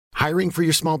Hiring for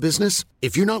your small business?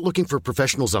 If you're not looking for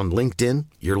professionals on LinkedIn,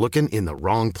 you're looking in the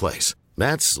wrong place.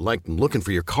 That's like looking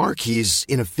for your car keys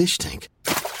in a fish tank.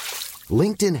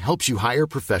 LinkedIn helps you hire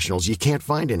professionals you can't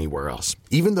find anywhere else,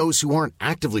 even those who aren't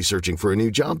actively searching for a new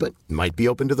job but might be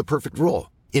open to the perfect role.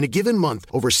 In a given month,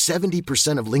 over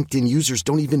 70% of LinkedIn users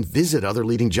don't even visit other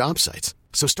leading job sites.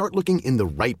 So start looking in the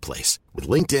right place. With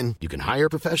LinkedIn, you can hire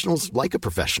professionals like a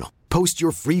professional. Post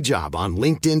your free job on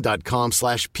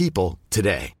linkedin.com/people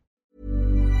today.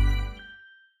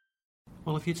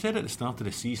 Well, if you'd said at the start of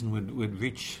the season we'd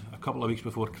reach a couple of weeks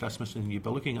before Christmas and you'd be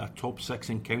looking at a top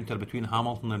 6 encounter between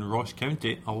Hamilton and Ross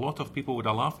County, a lot of people would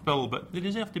have laughed, Bill, but they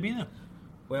deserve to be there.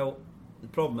 Well, the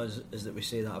problem is that we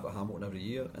say that about Hamilton every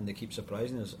year and they keep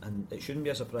surprising us, and it shouldn't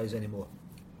be a surprise anymore.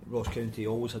 Ross County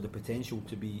always had the potential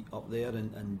to be up there,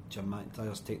 and Jim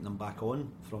McIntyre's taken them back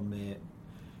on from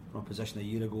a position a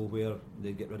year ago where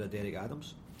they get rid of Derek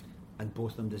Adams, and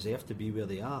both of them deserve to be where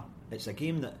they are. It's a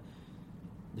game that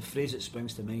the phrase that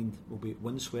springs to mind will be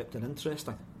windswept and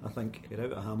interesting. I think you're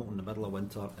out at Hamilton in the middle of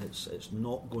winter. It's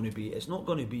not going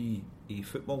to be a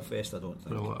football fest, I don't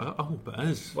think. Well, I hope it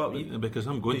is. Well, because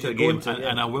I'm going to the game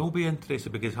and I will be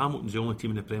interested because Hamilton's the only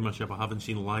team in the Premiership I haven't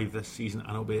seen live this season,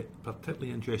 and I'll be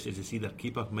particularly interested to see their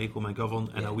keeper Michael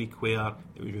McGovern in a week where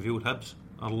it was revealed Hibs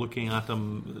are looking at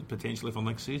him potentially for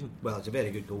next season. Well, he's a very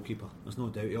good goalkeeper. There's no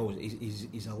doubt.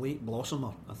 He's a late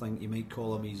blossomer, I think you might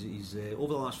call him. He's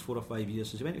over the last 4 or 5 years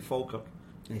since he went to Falkirk,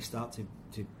 and he started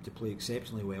to play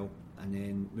exceptionally well, and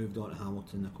then moved on to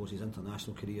Hamilton. Of course, his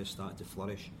international career started to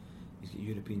flourish. He's got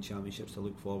European Championships to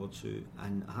look forward to,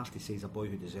 and I have to say he's a boy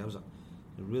who deserves it.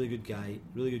 He's a really good guy,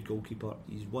 really good goalkeeper.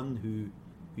 He's one who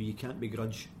you can't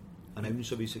begrudge an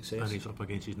ounce of his success. And he's up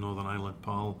against his Northern Ireland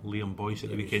pal Liam Boyce at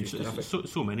the weekend.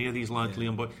 So many of these lads,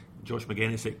 Liam Boyce, Josh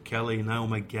McGuinness at Kelly, Niall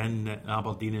McGinn at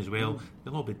Aberdeen as well.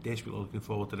 They'll all be desperately looking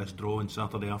forward to this draw on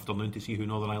Saturday afternoon to see who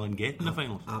Northern Ireland get in the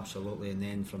finals. Absolutely, and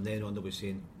then from then on they'll be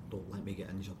saying, don't let me get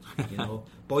injured. You know,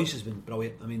 Boyce has been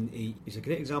brilliant. I mean, he's a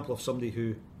great example of somebody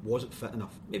who wasn't fit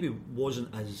enough. Maybe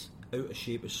wasn't as out of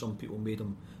shape as some people made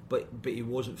him, but he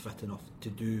wasn't fit enough to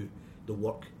do the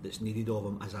work that's needed of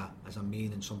him as a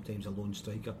main and sometimes a lone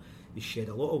striker. He's shed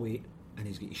a lot of weight and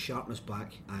he's got his sharpness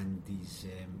back, and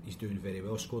he's doing very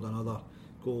well. Scored another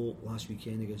goal last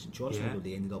weekend against St Johnstone, although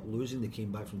they ended up losing. They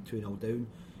came back from 2-0 down.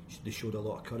 They showed a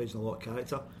lot of courage and a lot of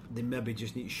character. They maybe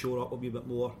just need to shore up a wee bit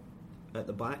more at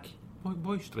the back.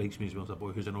 Boy strikes me as well as a boy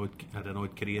who's had an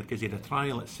odd career, because he had a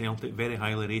trial at Celtic, very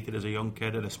highly rated as a young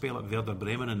kid, had a spell at Werder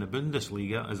Bremen in the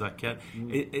Bundesliga as a kid.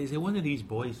 Is he one of these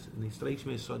boys, and he strikes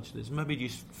me as such, that's maybe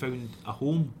just found a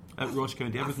home at Ross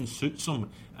County? Everything suits him,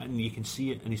 and you can see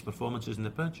it in his performances in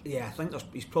the pitch. Yeah, I think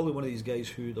he's probably one of these guys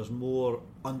who there's more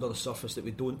under the surface that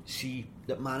we don't see,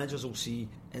 that managers will see.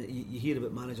 And you hear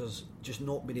about managers just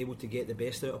not being able to get the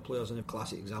best out of players, and a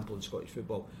classic example in Scottish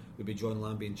football would be John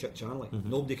Lambie and Chick Charnley.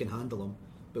 Nobody can handle him,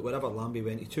 but wherever Lambie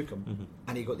went he took him,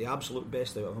 and he got the absolute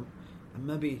best out of him. And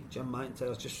maybe Jim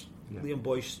McIntyre's just Liam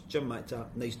Boyce, Jim McIntyre,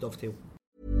 nice dovetail.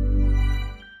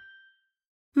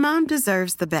 Mom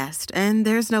deserves the best, and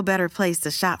there's no better place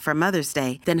to shop for Mother's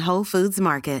Day than Whole Foods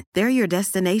Market. They're your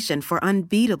destination for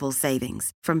unbeatable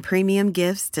savings, from premium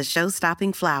gifts to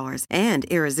show-stopping flowers and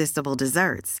irresistible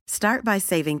desserts. Start by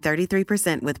saving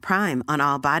 33% with Prime on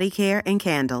all body care and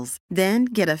candles. Then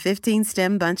get a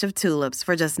 15-stem bunch of tulips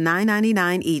for just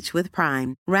 $9.99 each with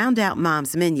Prime. Round out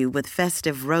Mom's menu with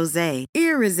festive rosé,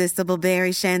 irresistible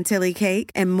berry chantilly cake,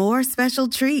 and more special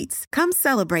treats. Come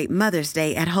celebrate Mother's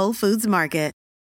Day at Whole Foods Market.